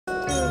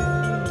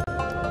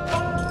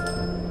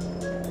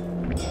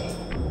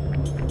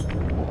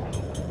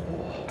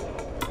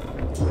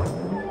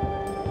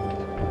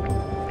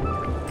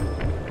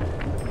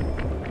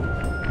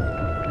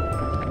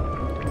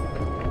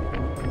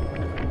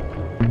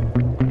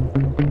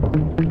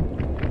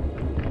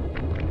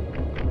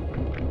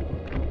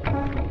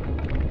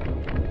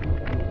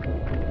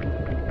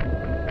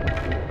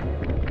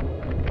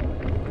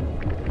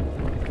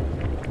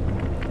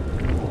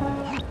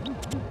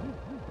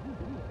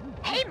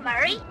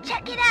Murray,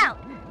 check it out.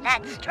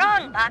 That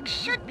strong box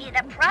should be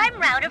the prime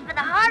router for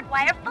the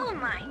hardwire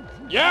phone lines.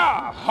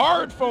 Yeah,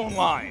 hard phone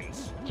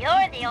lines.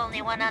 You're the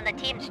only one on the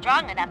team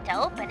strong enough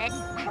to open it.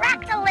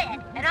 Crack the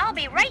lid, and I'll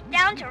be right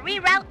down to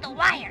reroute the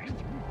wires.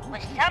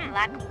 With some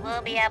luck,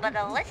 we'll be able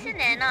to listen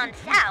in on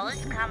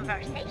Sal's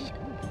conversation.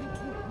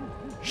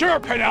 Sure,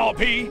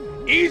 Penelope.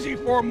 Easy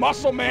for a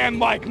muscle man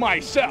like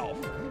myself.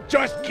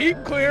 Just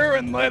keep clear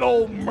and let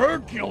old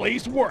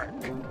Mercules work.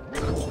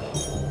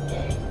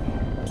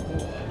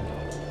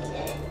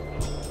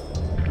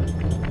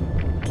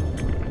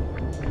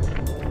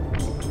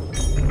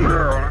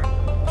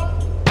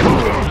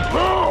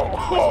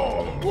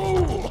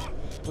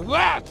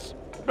 That's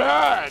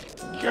bad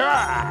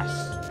gas.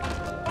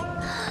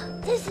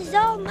 This is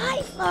all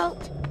my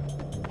fault.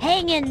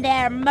 Hang in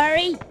there,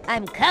 Murray.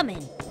 I'm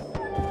coming.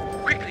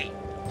 Quickly,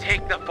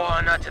 take the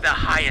foreigner to the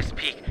highest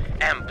peak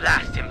and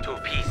blast him to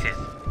pieces.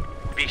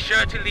 Be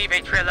sure to leave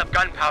a trail of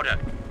gunpowder.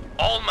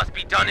 All must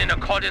be done in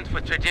accordance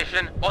with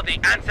tradition, or the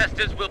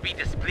ancestors will be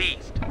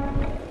displeased.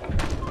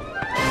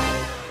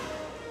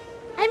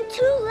 I'm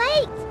too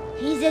late.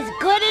 He's as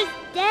good as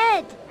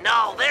dead.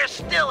 No, there's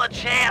still a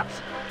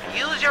chance.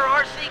 Use your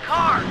RC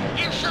car.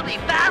 It should be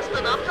fast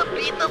enough to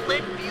beat the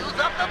lit views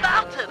up the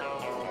mountain.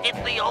 It's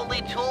the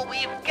only tool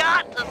we've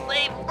got to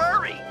save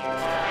Murray.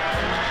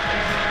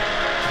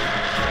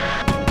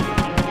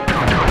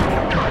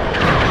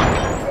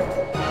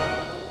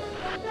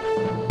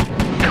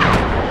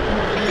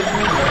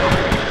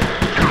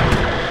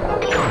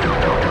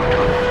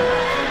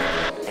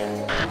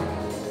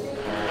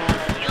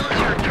 Use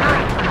your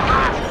turret to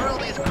blast through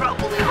these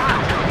crumbly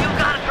rocks. You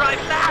gotta drive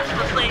fast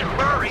to save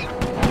Murray.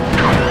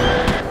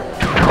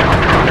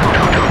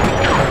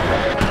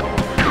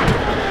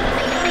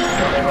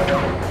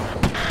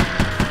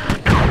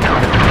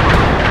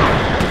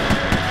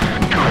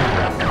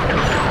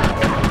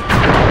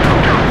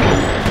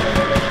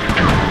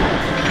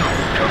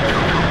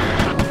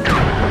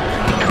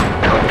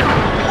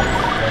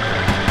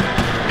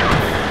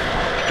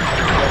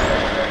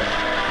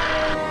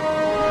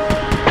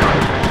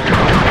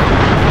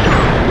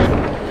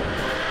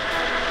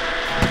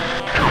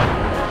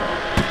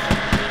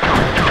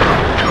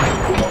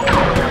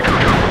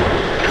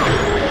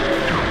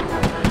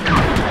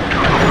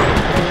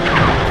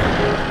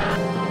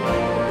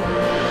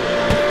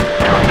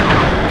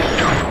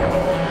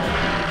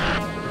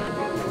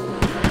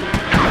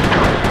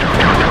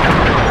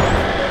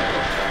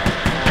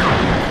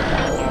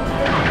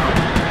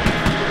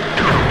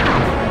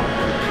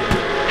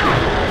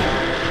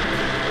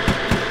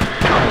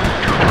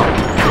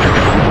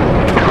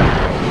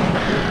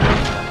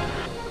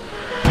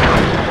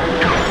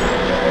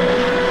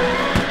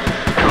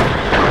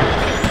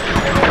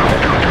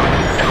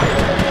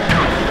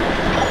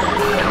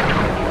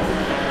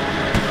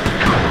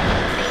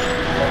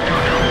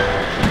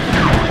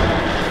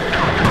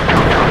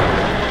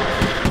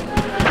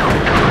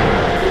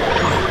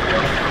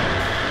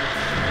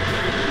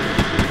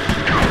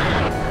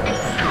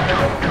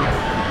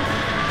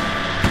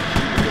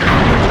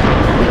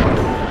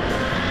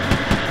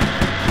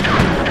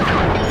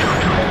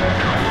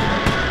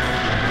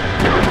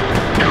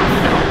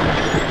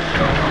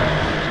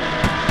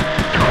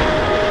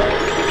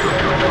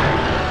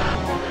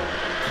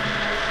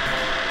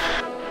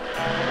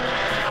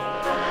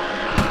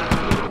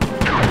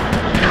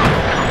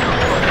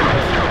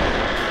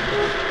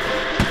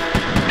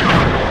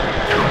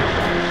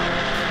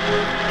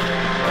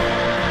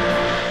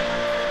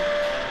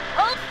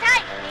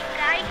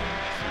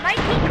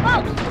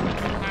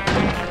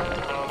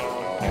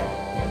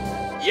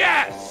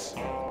 Yes!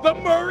 The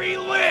Murray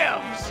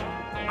lives!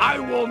 I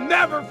will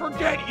never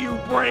forget you,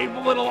 brave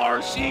little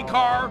RC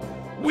car.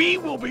 We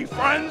will be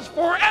friends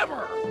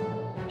forever.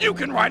 You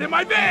can ride in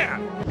my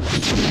van.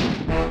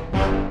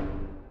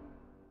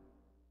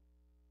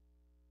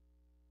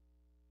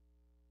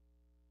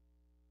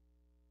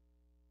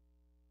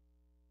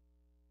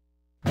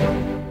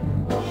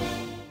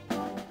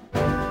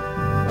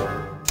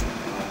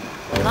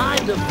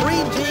 Time to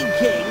free Jing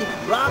King,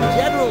 rob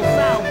General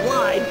Sal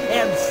blind,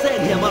 and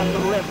send him up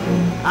the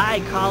river.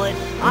 I call it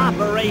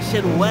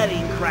Operation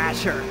Wedding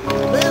Crasher.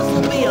 This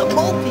will be a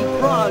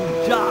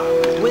multi-pronged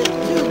job, with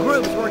two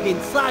groups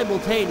working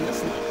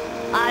simultaneously.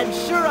 I'm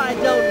sure I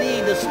don't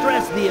need to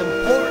stress the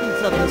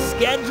importance of the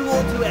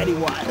schedule to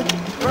anyone.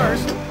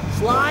 First,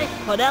 Sly,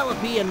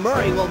 Penelope, and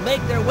Murray will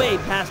make their way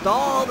past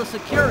all the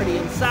security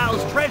in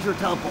Sal's treasure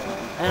temple,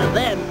 and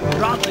then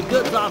drop the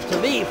goods off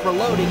to me for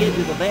loading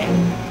into the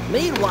van.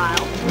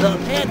 Meanwhile, the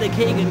Panda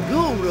King and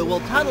Guru will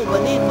tunnel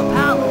beneath the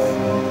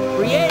palace,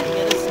 creating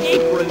an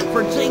escape route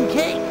for Jing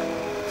King.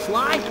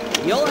 Sly,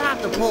 you'll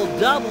have to pull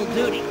double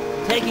duty,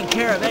 taking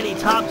care of any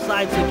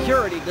topside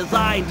security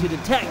designed to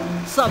detect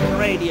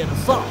subterranean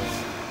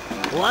assaults.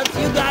 Once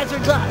you guys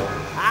are done,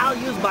 I'll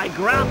use my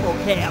grapple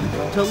cam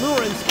to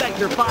lure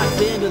Inspector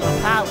Fox into the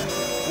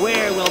palace,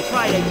 where we'll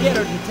try to get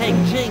her to take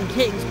Jing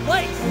King's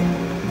place.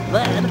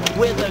 Then,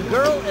 with the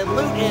girl and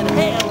loot in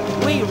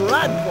hand, we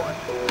run for it.